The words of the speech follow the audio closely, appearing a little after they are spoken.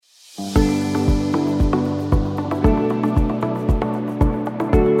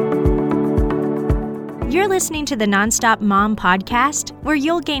listening to the Nonstop Mom podcast, where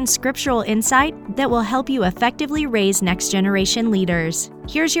you'll gain scriptural insight that will help you effectively raise next-generation leaders.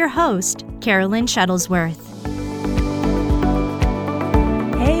 Here's your host, Carolyn Shuttlesworth.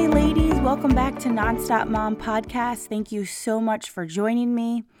 Hey ladies, welcome back to Nonstop Mom podcast. Thank you so much for joining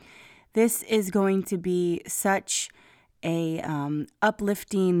me. This is going to be such a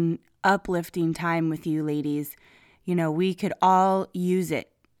uplifting time with you ladies. You know, we could all use it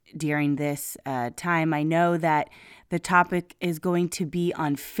during this time. I know that the topic is going to be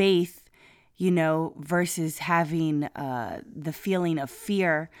on faith, versus having the feeling of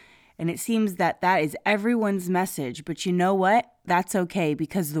fear. And it seems that is everyone's message. But you know what? That's okay,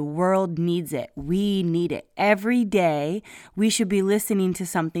 because the world needs it. We need it. Every day, we should be listening to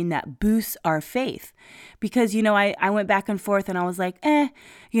something that boosts our faith. Because, I went back and forth and I was like,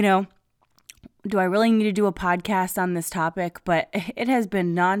 do I really need to do a podcast on this topic? But it has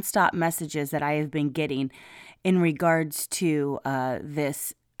been nonstop messages that I have been getting in regards to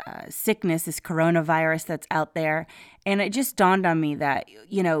this sickness, this coronavirus that's out there. And it just dawned on me that,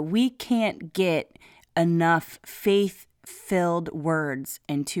 we can't get enough faith-filled words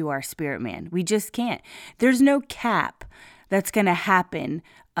into our spirit man. We just can't. There's no cap that's going to happen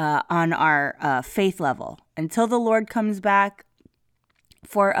on our faith level until the Lord comes back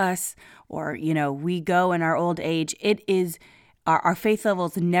for us, or, we go in our old age. It is our faith level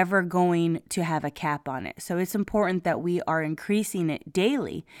is never going to have a cap on it. So it's important that we are increasing it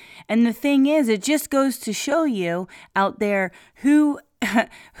daily. And the thing is, it just goes to show you out there who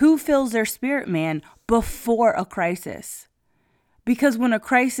fills their spirit man before a crisis. Because when a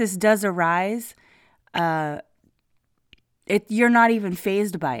crisis does arise, you're not even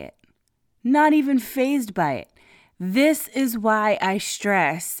fazed by it. Not even fazed by it. This is why I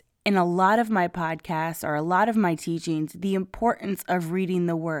stress in a lot of my podcasts or a lot of my teachings the importance of reading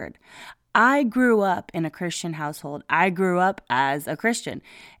the Word. I grew up in a Christian household. I grew up as a Christian.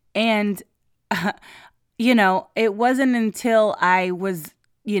 And, it wasn't until I was,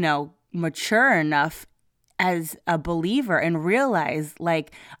 mature enough as a believer and realized,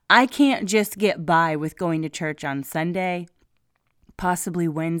 I can't just get by with going to church on Sunday, possibly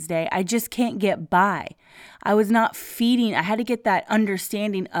Wednesday. I just can't get by. I was not feeding. I had to get that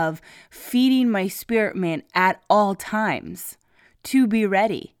understanding of feeding my spirit man at all times to be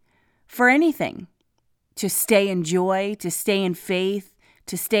ready for anything, to stay in joy, to stay in faith,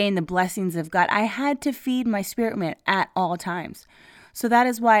 to stay in the blessings of God. I had to feed my spirit man at all times. So that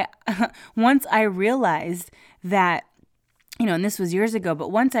is why once I realized that, and this was years ago,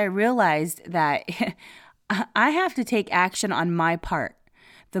 but once I realized that I have to take action on my part.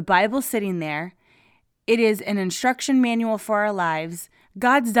 The Bible's sitting there. It is an instruction manual for our lives.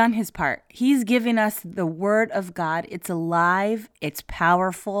 God's done his part. He's giving us the word of God. It's alive. It's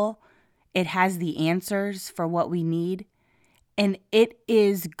powerful. It has the answers for what we need. And it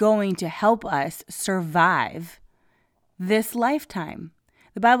is going to help us survive this lifetime.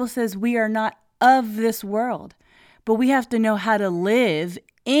 The Bible says we are not of this world, but we have to know how to live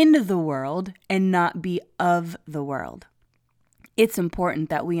in the world and not be of the world. It's important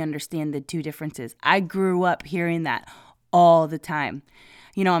that we understand the two differences. I grew up hearing that all the time.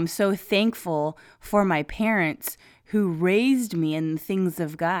 I'm so thankful for my parents who raised me in the things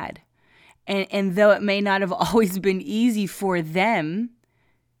of God. And though it may not have always been easy for them,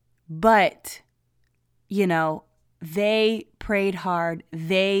 but, they prayed hard.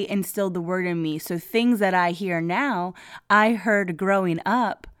 They instilled the word in me. So things that I hear now, I heard growing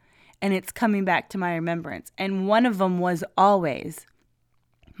up, and it's coming back to my remembrance. And one of them was always,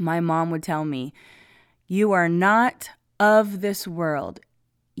 my mom would tell me, you are not of this world.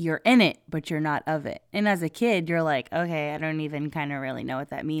 You're in it, but you're not of it. And as a kid, you're like, okay, I don't even kind of really know what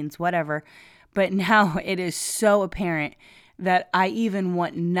that means, whatever. But now it is so apparent that I even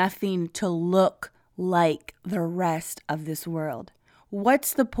want nothing to look like the rest of this world.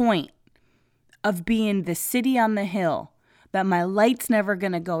 What's the point of being the city on the hill that my light's never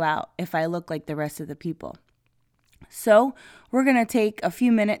going to go out if I look like the rest of the people? So we're going to take a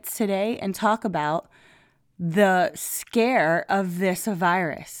few minutes today and talk about the scare of this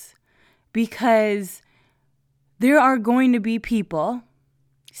virus, because there are going to be people,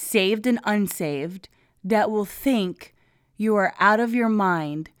 saved and unsaved, that will think you are out of your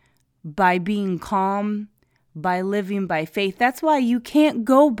mind by being calm, by living by faith. That's why you can't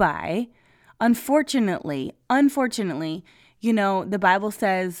go by, unfortunately, the Bible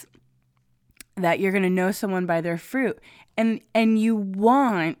says that you're going to know someone by their fruit. And you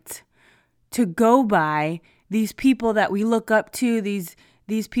want to go by these people that we look up to, these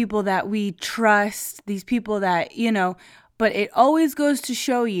people that we trust, these people that, but it always goes to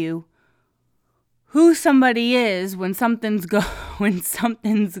show you who somebody is when something's going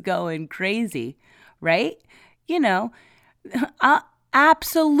crazy, right?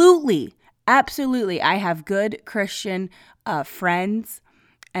 Absolutely. I have good Christian friends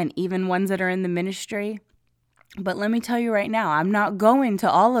and even ones that are in the ministry. But let me tell you right now, I'm not going to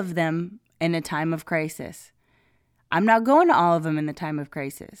all of them in a time of crisis.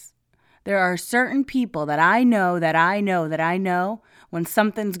 There are certain people that I know when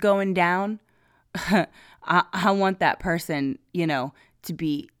something's going down, I want that person, to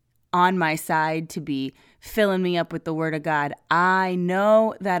be on my side, to be filling me up with the word of God. I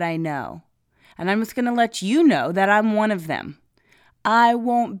know that I know. And I'm just going to let you know that I'm one of them. I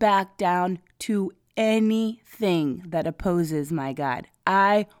won't back down to anything that opposes my God.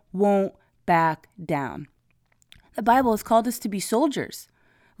 I won't back down. The Bible has called us to be soldiers.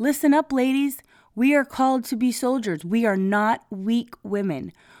 Listen up, ladies. We are called to be soldiers. We are not weak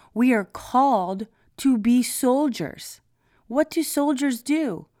women. We are called to be soldiers. What do soldiers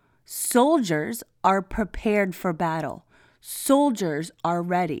do? Soldiers are prepared for battle. Soldiers are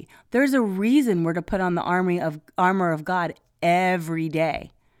ready. There's a reason we're to put on the armor of God every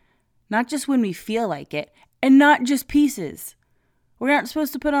day. Not just when we feel like it, and not just pieces. We aren't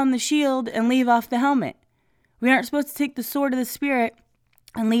supposed to put on the shield and leave off the helmet. We aren't supposed to take the sword of the Spirit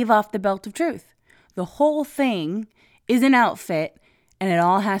and leave off the belt of truth. The whole thing is an outfit, and it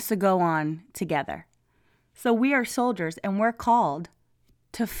all has to go on together. So we are soldiers, and we're called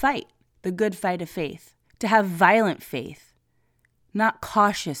to fight the good fight of faith, to have violent faith, not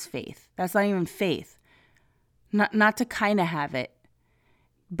cautious faith. That's not even faith. Not to kind of have it,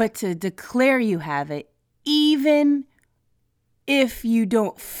 but to declare you have it, even if you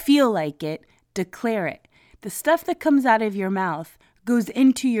don't feel like it, declare it. The stuff that comes out of your mouth goes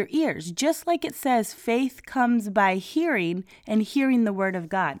into your ears, just like it says faith comes by hearing and hearing the word of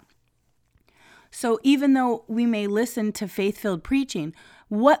God. So even though we may listen to faith-filled preaching,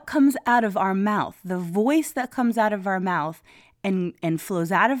 what comes out of our mouth, the voice that comes out of our mouth and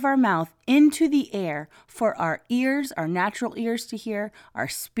flows out of our mouth into the air for our ears, our natural ears to hear, our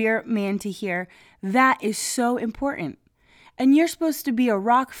spirit man to hear, that is so important. And you're supposed to be a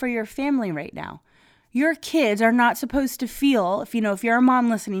rock for your family right now. Your kids are not supposed to feel, if you're a mom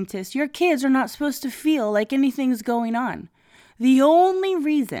listening to this, your kids are not supposed to feel like anything's going on. The only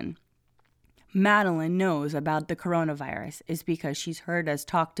reason Madeline knows about the coronavirus is because she's heard us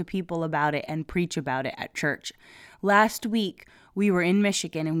talk to people about it and preach about it at church. Last week, we were in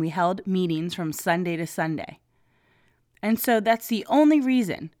Michigan and we held meetings from Sunday to Sunday. And so that's the only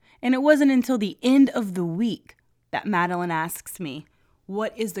reason. And it wasn't until the end of the week that Madeline asks me,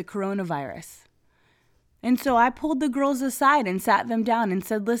 what is the coronavirus? And so I pulled the girls aside and sat them down and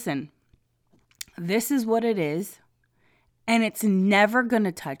said, listen, this is what it is, and it's never going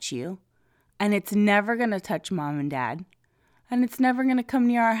to touch you, and it's never going to touch mom and dad, and it's never going to come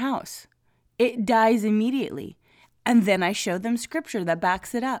near our house. It dies immediately. And then I showed them scripture that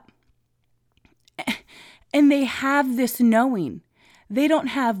backs it up. And they have this knowing. They don't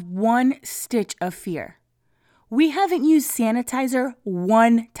have one stitch of fear. We haven't used sanitizer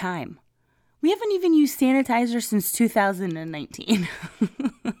one time. We haven't even used sanitizer since 2019.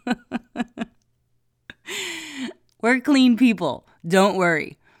 We're clean people. Don't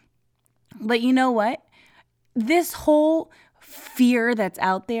worry. But you know what? This whole fear that's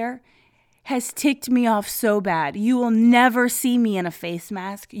out there has ticked me off so bad. You will never see me in a face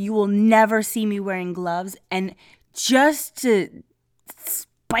mask. You will never see me wearing gloves. And just to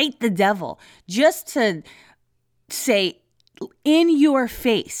spite the devil, just to say in your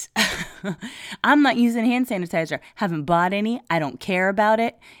face, I'm not using hand sanitizer. Haven't bought any. I don't care about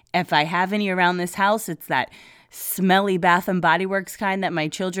it. If I have any around this house, it's that smelly Bath and Body Works kind that my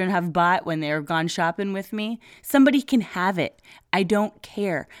children have bought when they're gone shopping with me. Somebody can have it. I don't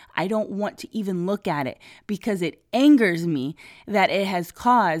care. I don't want to even look at it because it angers me that it has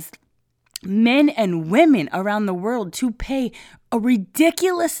caused men and women around the world to pay a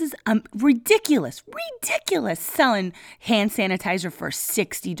ridiculous selling hand sanitizer for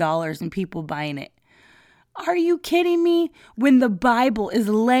 $60 and people buying it. Are you kidding me? When the Bible is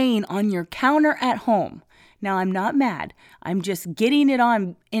laying on your counter at home. Now, I'm not mad. I'm just getting it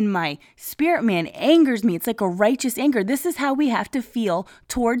on in my spirit, man. It angers me. It's like a righteous anger. This is how we have to feel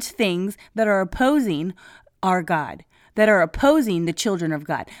towards things that are opposing our God, that are opposing the children of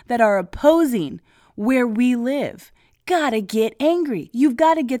God, that are opposing where we live. Gotta get angry. You've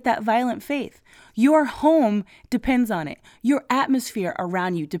got to get that violent faith. Your home depends on it. Your atmosphere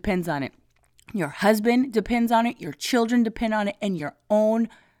around you depends on it. Your husband depends on it. Your children depend on it. And your own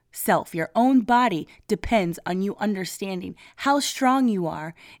self, your own body depends on you understanding how strong you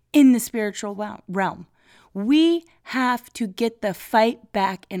are in the spiritual realm. We have to get the fight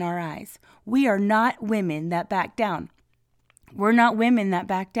back in our eyes. We are not women that back down. We're not women that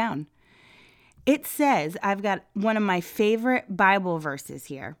back down. It says, I've got one of my favorite Bible verses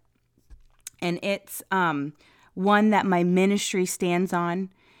here, and it's one that my ministry stands on.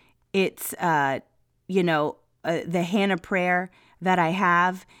 It's, the Hannah prayer that I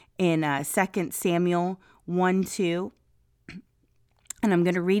have in 2 Samuel 1:2. And I'm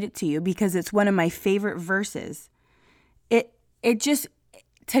going to read it to you because it's one of my favorite verses. It just,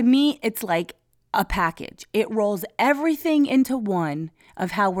 to me, it's like a package. It rolls everything into one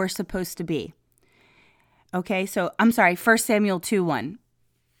of how we're supposed to be. Okay, so I'm sorry, 1 Samuel 2:1.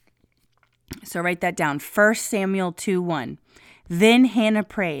 So write that down, 1 Samuel 2:1. Then Hannah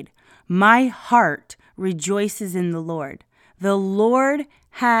prayed, "My heart rejoices in the Lord. The Lord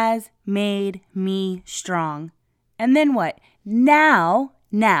has made me strong." And then what? Now,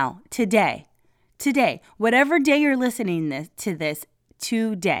 today, whatever day you're listening to this,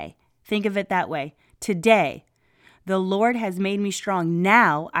 today, think of it that way. Today, the Lord has made me strong.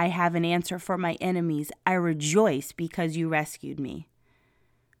 Now I have an answer for my enemies. I rejoice because you rescued me.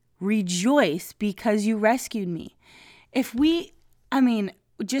 Rejoice because you rescued me.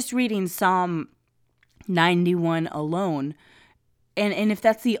 Just reading Psalm 91 alone, and if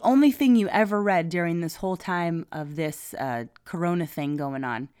that's the only thing you ever read during this whole time of this corona thing going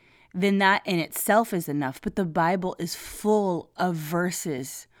on, then that in itself is enough. But the Bible is full of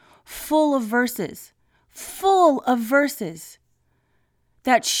verses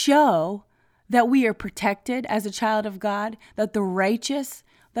that show that we are protected as a child of God, that the righteous,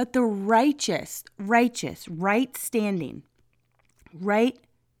 right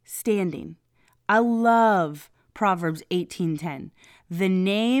standing. I love Proverbs 18:10. The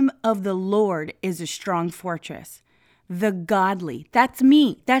name of the Lord is a strong fortress. The godly, that's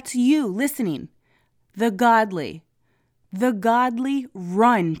me, that's you listening. The godly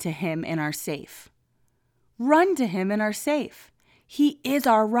run to him and are safe. Run to him and are safe. He is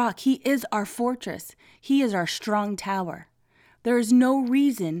our rock. He is our fortress. He is our strong tower. There is no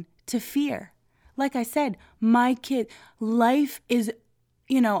reason to fear. Like I said, my kid, life is,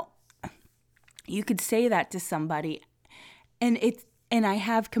 you could say that to somebody, and I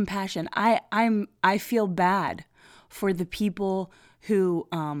have compassion. I feel bad for the people who,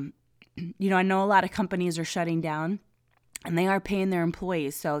 I know a lot of companies are shutting down, and they are paying their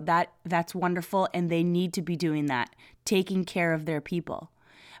employees. So that's wonderful, and they need to be doing that, taking care of their people.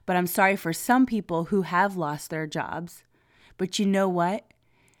 But I'm sorry for some people who have lost their jobs. But you know what?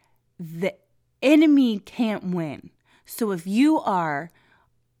 The enemy can't win. So if you are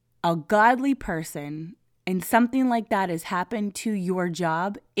a godly person and something like that has happened to your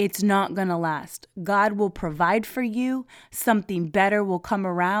job, it's not going to last. God will provide for you. Something better will come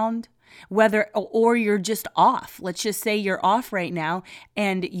around, or you're just off. Let's just say you're off right now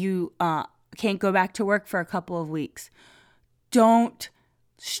and you can't go back to work for a couple of weeks. Don't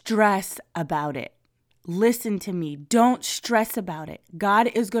stress about it. Listen to me. Don't stress about it. God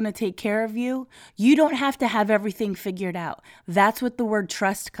is going to take care of you. You don't have to have everything figured out. That's what the word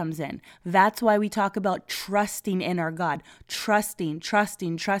trust comes in. That's why we talk about trusting in our God. Trusting.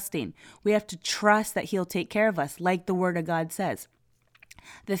 We have to trust that he'll take care of us, like the word of God says.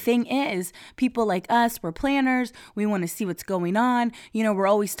 The thing is, people like us, we're planners. We want to see what's going on. We're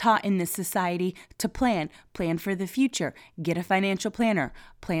always taught in this society to plan for the future, get a financial planner,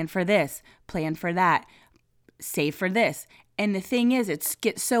 plan for this, plan for that, save for this. And the thing is, it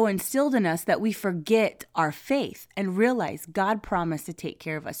gets so instilled in us that we forget our faith and realize God promised to take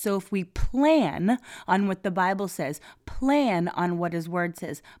care of us. So if we plan on what the Bible says, plan on what his word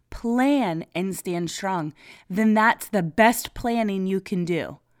says, plan and stand strong, then that's the best planning you can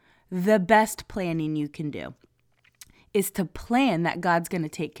do. The best planning you can do is to plan that God's going to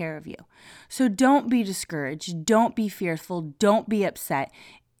take care of you. So don't be discouraged. Don't be fearful. Don't be upset.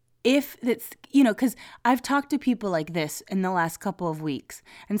 If it's, because I've talked to people like this in the last couple of weeks,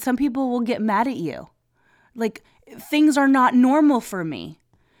 and some people will get mad at you. Like, things are not normal for me.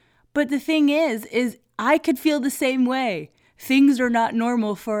 But the thing is I could feel the same way. Things are not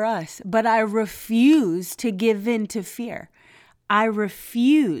normal for us, but I refuse to give in to fear. I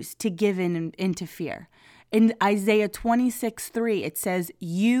refuse to give into fear. In Isaiah 26:3, it says,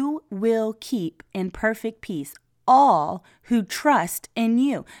 "You will keep in perfect peace all who trust in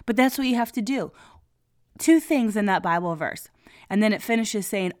you." But that's what you have to do. Two things in that Bible verse. And then it finishes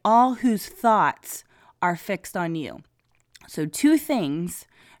saying, all whose thoughts are fixed on you. So two things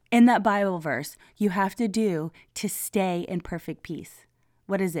in that Bible verse you have to do to stay in perfect peace.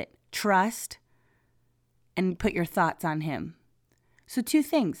 What is it? Trust and put your thoughts on him. So 2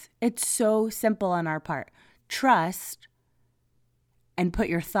 things. It's so simple on our part. Trust and put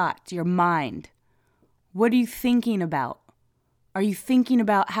your thoughts, your mind. What are you thinking about? Are you thinking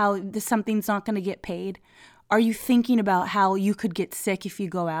about how something's not going to get paid? Are you thinking about how you could get sick if you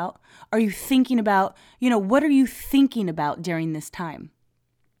go out? Are you thinking about, what are you thinking about during this time?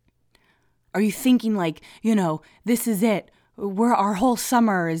 Are you thinking like, this is it? Our whole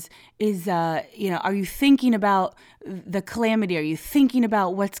summer is are you thinking about the calamity? Are you thinking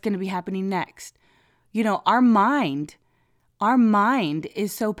about what's going to be happening next? Our mind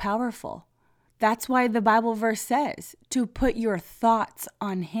is so powerful. That's why the Bible verse says to put your thoughts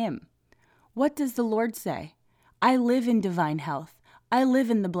on him. What does the Lord say? I live in divine health. I live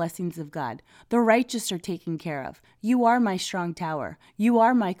in the blessings of God. The righteous are taken care of. You are my strong tower. You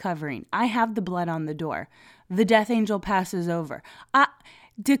are my covering. I have the blood on the door. The death angel passes over.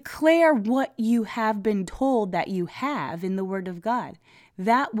 Declare what you have been told that you have in the Word of God.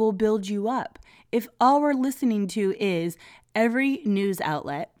 That will build you up. If all we're listening to is every news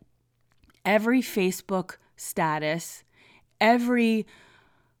outlet, every Facebook status, every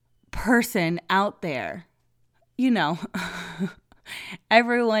person out there,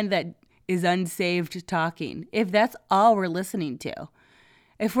 everyone that is unsaved talking, if that's all we're listening to,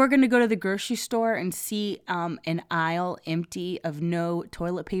 if we're going to go to the grocery store and see an aisle empty of no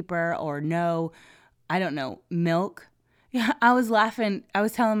toilet paper or no, milk. Yeah, I was laughing. I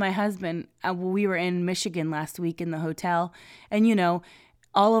was telling my husband, we were in Michigan last week in the hotel, and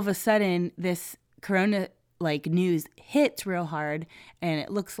all of a sudden this corona news hits real hard, and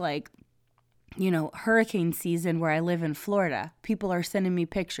it looks like hurricane season where I live in Florida. People are sending me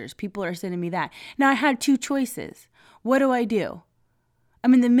pictures. People are sending me that. Now I had 2 choices. What do?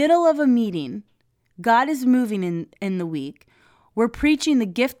 I'm in the middle of a meeting. God is moving in the week. We're preaching the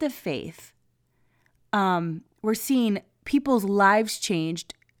gift of faith. We're seeing people's lives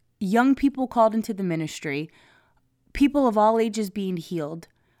changed, young people called into the ministry, people of all ages being healed.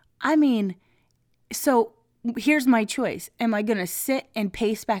 So here's my choice. Am I going to sit and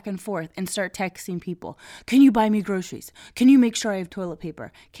pace back and forth and start texting people? Can you buy me groceries? Can you make sure I have toilet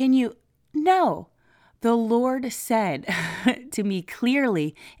paper? No. The Lord said to me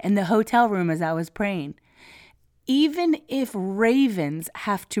clearly in the hotel room as I was praying, even if ravens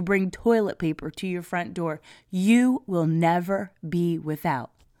have to bring toilet paper to your front door, you will never be without.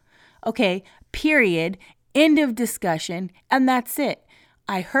 Okay, period. End of discussion. And that's it.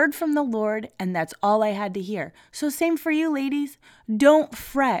 I heard from the Lord, and that's all I had to hear. So same for you, ladies. Don't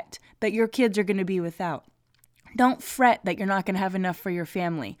fret that your kids are going to be without. Don't fret that you're not going to have enough for your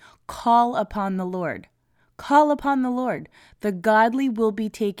family. Call upon the Lord. Call upon the Lord. The godly will be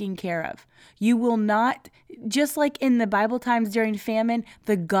taken care of. You will not, just like in the Bible times during famine,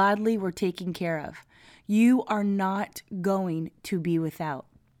 the godly were taken care of. You are not going to be without.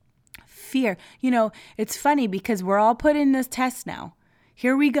 Fear. It's funny because we're all put in this test now.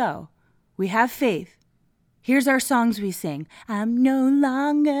 Here we go. We have faith. Here's our songs we sing. I'm no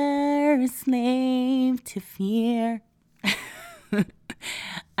longer a slave to fear.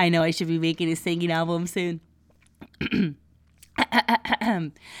 I know I should be making a singing album soon.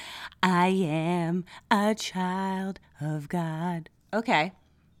 I am a child of God. Okay,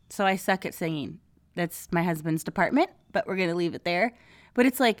 so I suck at singing. That's my husband's department, but we're going to leave it there. But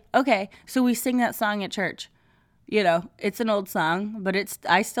it's like, okay, so we sing that song at church. It's an old song, but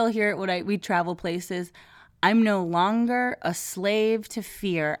I still hear it when we travel places. I'm no longer a slave to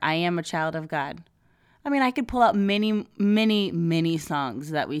fear. I am a child of God. I could pull out many, many, many songs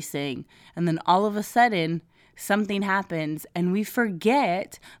that we sing, and then all of a sudden, something happens, and we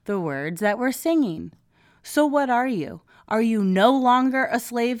forget the words that we're singing. So what are you? Are you no longer a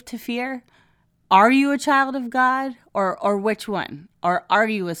slave to fear? Are you a child of God? Or which one? Or are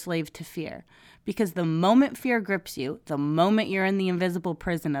you a slave to fear? Because the moment fear grips you, the moment you're in the invisible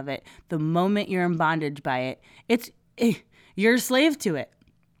prison of it, the moment you're in bondage by it, you're a slave to it.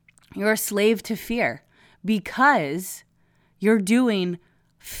 You're a slave to fear because you're doing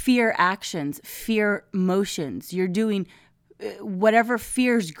fear actions, fear motions. You're doing whatever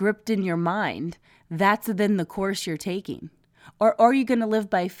fear's gripped in your mind. That's then the course you're taking. Or are you going to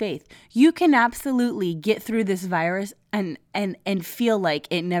live by faith? You can absolutely get through this virus and feel like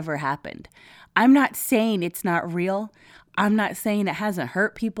it never happened. I'm not saying it's not real. I'm not saying it hasn't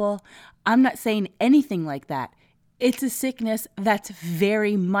hurt people. I'm not saying anything like that. It's a sickness that's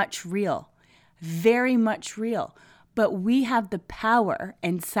very much real. Very much real. But we have the power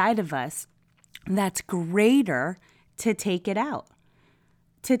inside of us that's greater to take it out.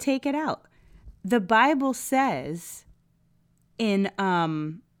 To take it out. The Bible says in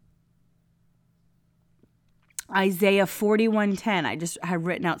Isaiah 41:10. I have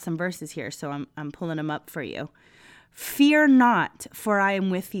written out some verses here, so I'm pulling them up for you. Fear not, for I am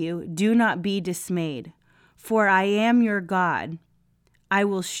with you. Do not be dismayed, for I am your God. I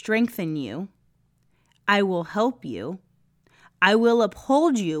will strengthen you. I will help you. I will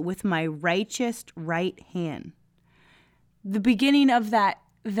uphold you with my righteous right hand. The beginning of that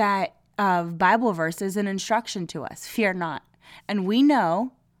Bible verse is an instruction to us. Fear not. And we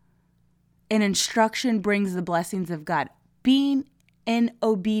know an instruction brings the blessings of God. Being in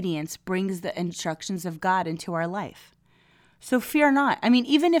obedience brings the instructions of God into our life. So fear not. I mean,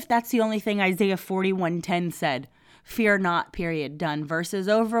 even if that's the only thing Isaiah 41:10 said, fear not, period, done. Verse is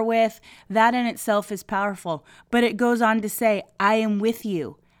over with. That in itself is powerful. But it goes on to say, I am with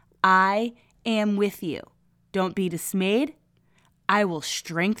you. I am with you. Don't be dismayed. I will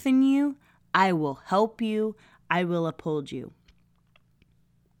strengthen you. I will help you. I will uphold you.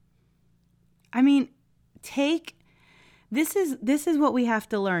 I mean, this is what we have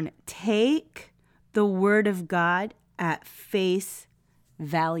to learn. Take the word of God at face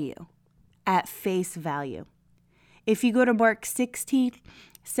value. At face value. If you go to Mark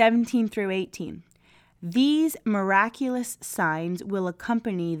 16:17 through 18, these miraculous signs will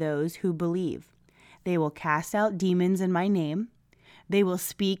accompany those who believe. They will cast out demons in my name. They will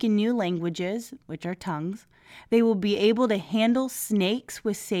speak in new languages, which are tongues. They will be able to handle snakes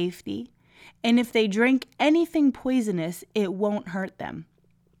with safety. And if they drink anything poisonous, it won't hurt them.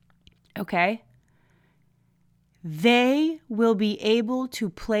 Okay? They will be able to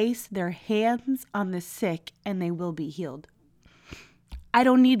place their hands on the sick and they will be healed. I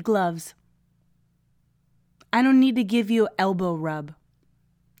don't need gloves. I don't need to give you an elbow rub.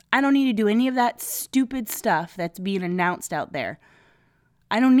 I don't need to do any of that stupid stuff that's being announced out there.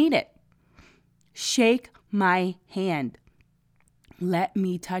 I don't need it. Shake my hand. Let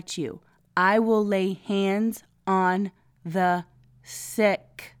me touch you. I will lay hands on the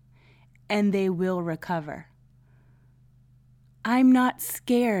sick and they will recover. I'm not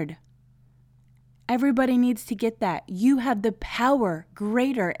scared. Everybody needs to get that. You have the power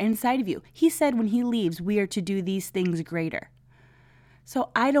greater inside of you. He said when he leaves, we are to do these things greater.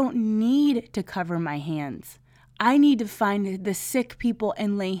 So I don't need to cover my hands. I need to find the sick people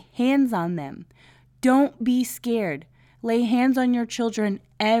and lay hands on them. Don't be scared. Lay hands on your children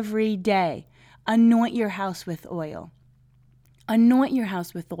every day. Anoint your house with oil. Anoint your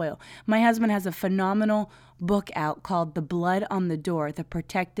house with oil. My husband has a phenomenal book out called The Blood on the Door, The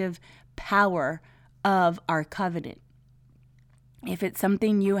Protective Power of Our Covenant. If it's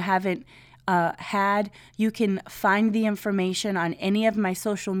something you haven't had, you can find the information on any of my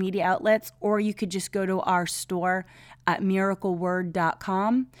social media outlets, or you could just go to our store at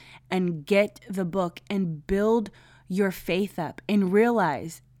miracleword.com and get the book and build your faith up and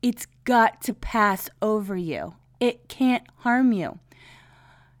realize it's got to pass over you. It can't harm you.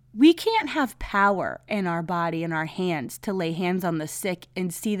 We can't have power in our body and our hands to lay hands on the sick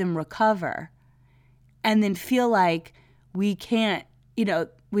and see them recover and then feel like we can't,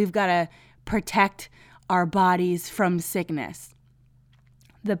 we've got to protect our bodies from sickness.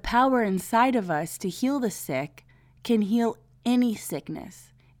 The power inside of us to heal the sick can heal any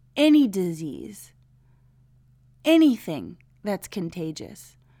sickness, any disease, anything that's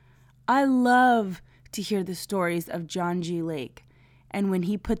contagious. I love to hear the stories of John G. Lake and when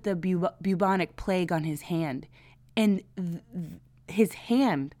he put the bubonic plague on his hand, and his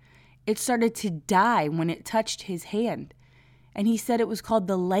hand, it started to die when it touched his hand. And he said it was called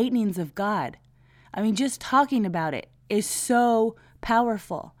the lightnings of God. I mean, just talking about it is so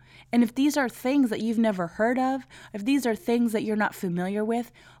powerful. And if these are things that you've never heard of, if these are things that you're not familiar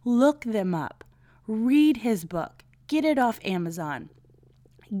with, look them up. Read his book. Get it off Amazon.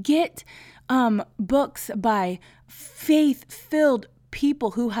 Get books by faith-filled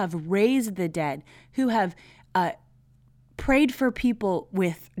people who have raised the dead, who have prayed for people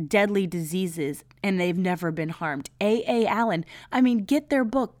with deadly diseases and they've never been harmed. A.A. Allen. I mean, get their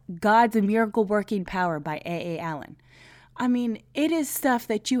book, God's Miracle Working Power by A.A. Allen. I mean, it is stuff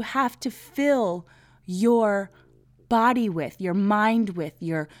that you have to fill your body with, your mind with,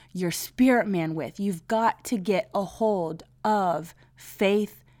 your spirit man with. You've got to get a hold of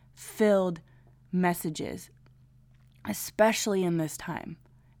faith-filled messages, especially in this time.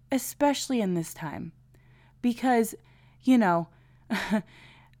 Because,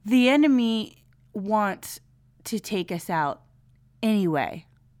 the enemy wants to take us out anyway.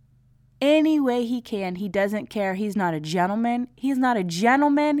 Any way he can. He doesn't care. He's not a gentleman. He is not a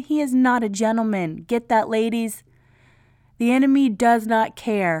gentleman. Get that, ladies? The enemy does not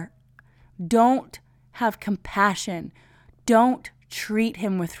care. Don't have compassion. Don't treat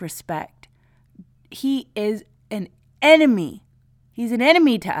him with respect. He is an enemy. He's an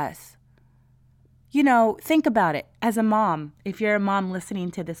enemy to us. You know, think about it as a mom, if you're a mom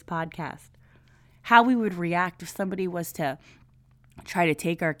listening to this podcast, how we would react if somebody was to try to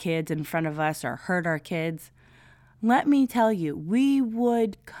take our kids in front of us or hurt our kids. Let me tell you, we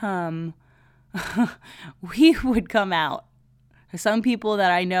would come out. Some people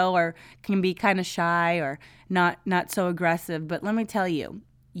that I know can be kind of shy or not so aggressive, but let me tell you,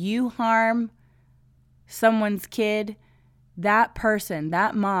 you harm someone's kid, that person,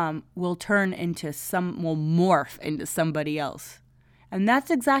 that mom will morph into somebody else. And that's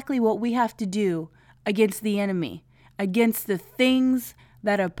exactly what we have to do against the enemy, against the things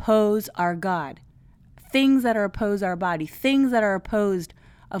that oppose our God, things that are oppose our body, things that are opposed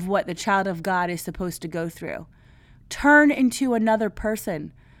of what the child of God is supposed to go through. Turn into another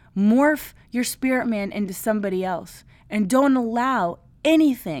person. Morph your spirit man into somebody else. And don't allow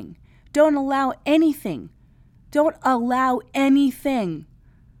anything. Don't allow anything. I'm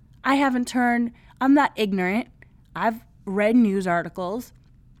not ignorant. I've read news articles.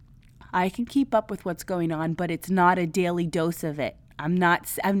 I can keep up with what's going on, but it's not a daily dose of it.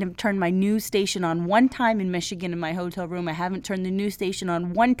 I've turned my news station on one time in Michigan in my hotel room. I haven't turned the news station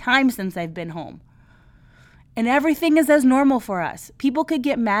on one time since I've been home. And everything is as normal for us. People could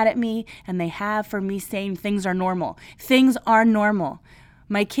get mad at me, and they have, for me saying things are normal. Things are normal.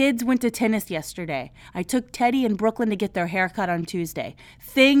 My kids went to tennis yesterday. I took Teddy and Brooklyn to get their hair cut on Tuesday.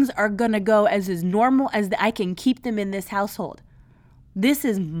 Things are going to go as normal as I can keep them in this household. This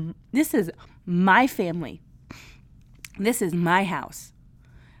is my family. This is my house.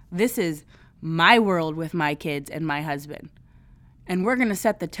 This is my world with my kids and my husband. And we're going to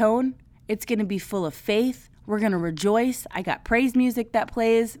set the tone. It's going to be full of faith. We're going to rejoice. I got praise music that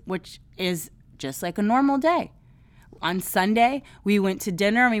plays, which is just like a normal day. On Sunday, we went to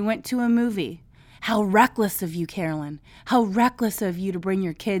dinner and we went to a movie. How reckless of you, Carolyn. How reckless of you to bring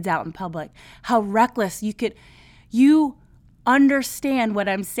your kids out in public. How reckless you understand what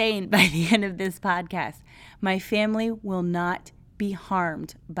I'm saying by the end of this podcast. My family will not be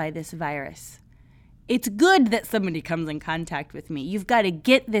harmed by this virus. It's good that somebody comes in contact with me. You've got to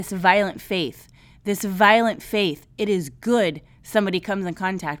get this violent faith. It is good somebody comes in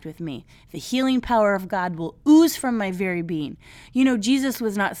contact with me. The healing power of God will ooze from my very being. You know, Jesus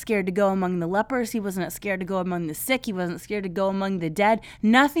was not scared to go among the lepers. He wasn't scared to go among the sick. He wasn't scared to go among the dead.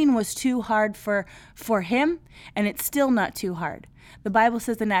 Nothing was too hard for him, and it's still not too hard. The Bible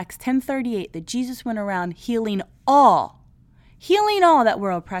says in Acts 10:38 that Jesus went around healing all that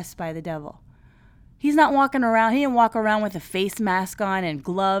were oppressed by the devil. He's not walking around. He didn't walk around with a face mask on and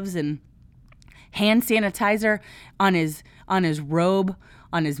gloves and hand sanitizer on his robe,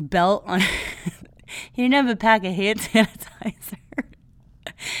 on his belt. He didn't have a pack of hand sanitizer.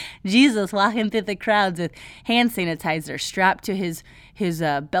 Jesus walking through the crowds with hand sanitizer strapped to his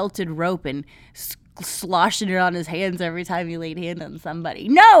belted rope and sloshing it on his hands every time he laid hand on somebody.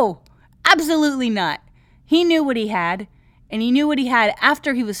 No, absolutely not. He knew what he had, and he knew what he had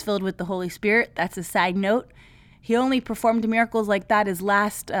after he was filled with the Holy Spirit. That's a side note. He only performed miracles like that his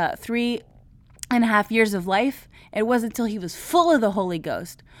last 3.5 years of life. It wasn't until he was full of the Holy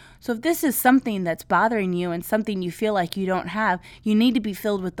Ghost. So if this is something that's bothering you and something you feel like you don't have, you need to be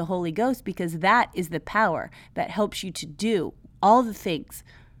filled with the Holy Ghost, because that is the power that helps you to do all the things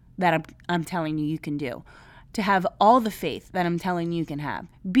that I'm telling you can do, to have all the faith that I'm telling you can have.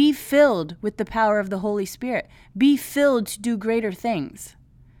 Be filled with the power of the Holy Spirit. Be filled to do greater things.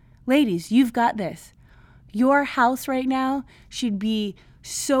 Ladies, you've got this. Your house right now should be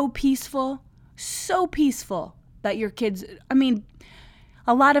so peaceful that your kids,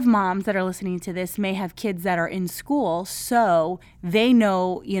 a lot of moms that are listening to this may have kids that are in school, so they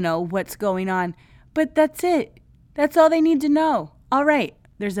know, what's going on. But that's it. That's all they need to know. All right,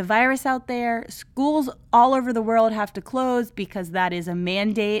 there's a virus out there. Schools all over the world have to close because that is a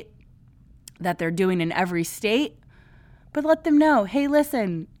mandate that they're doing in every state. But let them know, hey,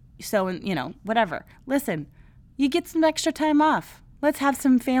 listen, whatever. Listen, you get some extra time off. Let's have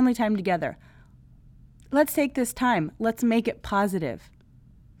some family time together. Let's take this time. Let's make it positive.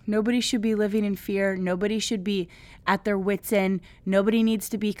 Nobody should be living in fear. Nobody should be at their wits' end. Nobody needs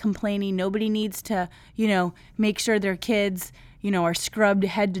to be complaining. Nobody needs to, make sure their kids, are scrubbed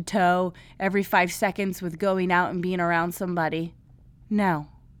head to toe every 5 seconds with going out and being around somebody. No,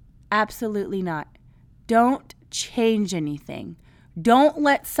 absolutely not. Don't change anything. Don't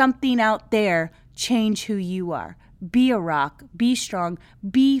let something out there change who you are. Be a rock. Be strong.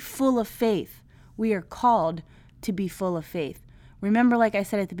 Be full of faith. We are called to be full of faith. Remember, like I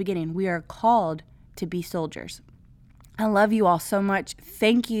said at the beginning, we are called to be soldiers. I love you all so much.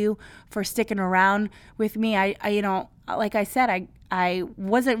 Thank you for sticking around with me. I like I said, I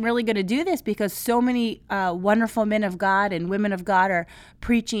wasn't really going to do this because so many wonderful men of God and women of God are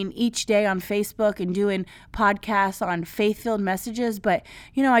preaching each day on Facebook and doing podcasts on faith-filled messages. But,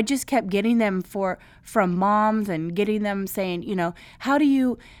 I just kept getting them from moms and getting them saying, how do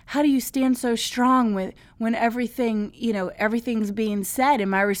you stand so strong when everything, everything's being said? And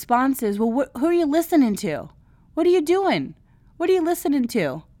my response is, well, who are you listening to? What are you doing? What are you listening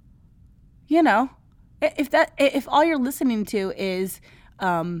to? If all you're listening to is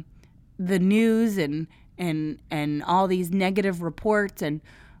the news and all these negative reports and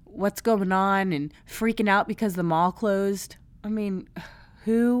what's going on and freaking out because the mall closed, I mean,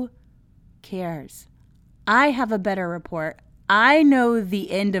 who cares? I have a better report. I know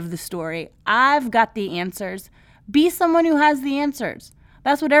the end of the story. I've got the answers. Be someone who has the answers.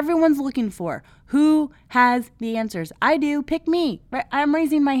 That's what everyone's looking for. Who has the answers? I do. Pick me. I'm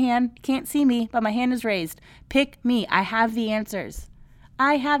raising my hand. Can't see me, but my hand is raised. Pick me. I have the answers.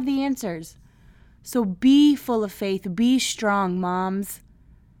 I have the answers. So be full of faith. Be strong, moms,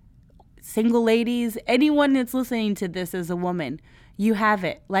 single ladies, anyone that's listening to this as a woman. You have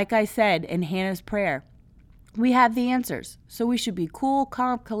it. Like I said in Hannah's prayer, we have the answers. So we should be cool,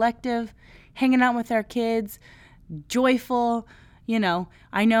 calm, collective, hanging out with our kids, joyful.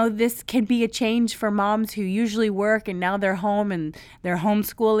 I know this can be a change for moms who usually work and now they're home and they're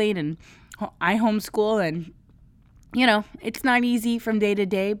homeschooling, and I homeschool, and, it's not easy from day to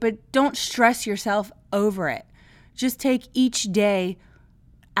day, but don't stress yourself over it. Just take each day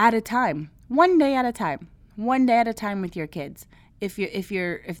at a time, one day at a time with your kids. If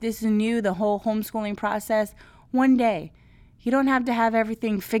this is new, the whole homeschooling process, one day. You don't have to have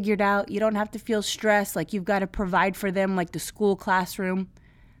everything figured out. You don't have to feel stressed like you've got to provide for them like the school classroom.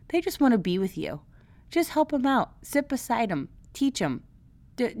 They just want to be with you. Just help them out. Sit beside them. Teach them.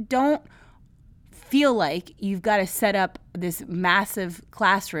 Don't feel like you've got to set up this massive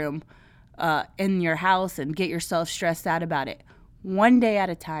classroom in your house and get yourself stressed out about it. One day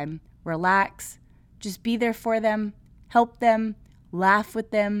at a time. Relax. Just be there for them. Help them. Laugh with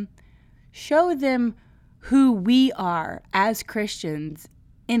them. Show them who we are as Christians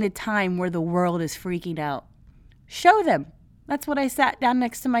in a time where the world is freaking out. Show them. That's what I sat down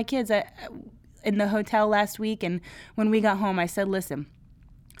next to my kids in the hotel last week, and when we got home, I said, listen,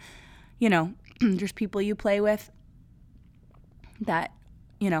 there's people you play with that,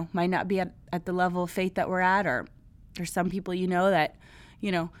 might not be at the level of faith that we're at, or there's some people that,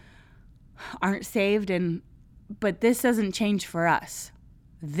 aren't saved, but this doesn't change for us.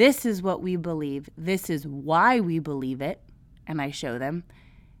 This is what we believe. This is why we believe it. And I show them.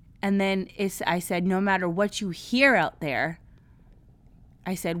 And then I said, no matter what you hear out there,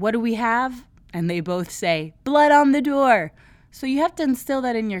 I said, what do we have? And they both say, blood on the door. So you have to instill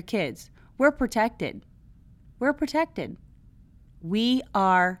that in your kids. We're protected. We're protected. We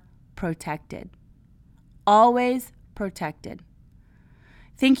are protected. Always protected.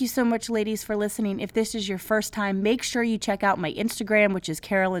 Thank you so much, ladies, for listening. If this is your first time, make sure you check out my Instagram, which is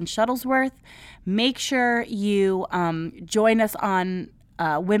Carolyn Shuttlesworth. Make sure you join us on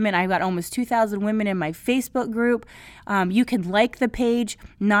women. I've got almost 2,000 women in my Facebook group. You can like the page,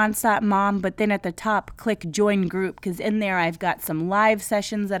 Nonstop Mom, but then at the top, click Join Group, because in there I've got some live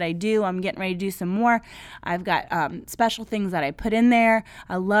sessions that I do. I'm getting ready to do some more. I've got special things that I put in there.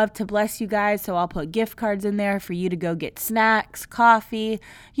 I love to bless you guys, so I'll put gift cards in there for you to go get snacks, coffee,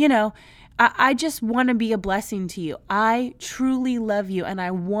 I just want to be a blessing to you. I truly love you, and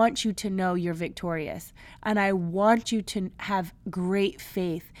I want you to know you're victorious. And I want you to have great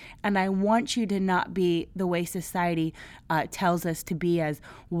faith. And I want you to not be the way society tells us to be as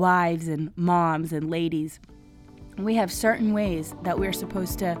wives and moms and ladies. We have certain ways that we're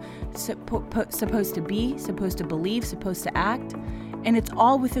supposed to be, supposed to believe, supposed to act. And it's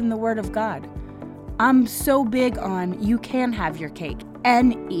all within the Word of God. I'm so big on you can have your cake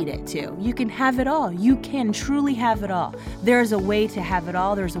and eat it too. You can have it all. You can truly have it all. There's a way to have it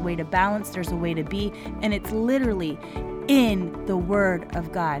all. There's a way to balance. There's a way to be. And it's literally in the Word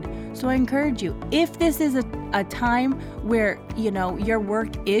of God. So I encourage you, if this is a time where, your work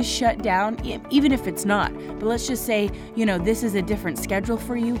is shut down, even if it's not, but let's just say, this is a different schedule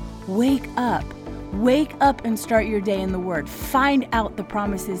for you, wake up. Wake up and start your day in the Word. Find out the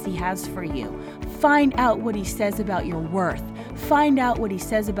promises He has for you. Find out what He says about your worth. Find out what He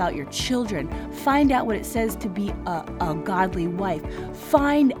says about your children. Find out what it says to be a godly wife.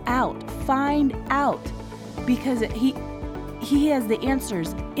 Find out. Because He has the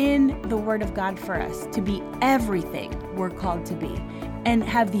answers in the Word of God for us to be everything we're called to be and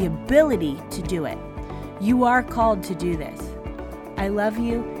have the ability to do it. You are called to do this. I love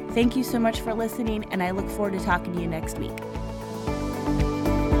you. Thank you so much for listening, and I look forward to talking to you next week.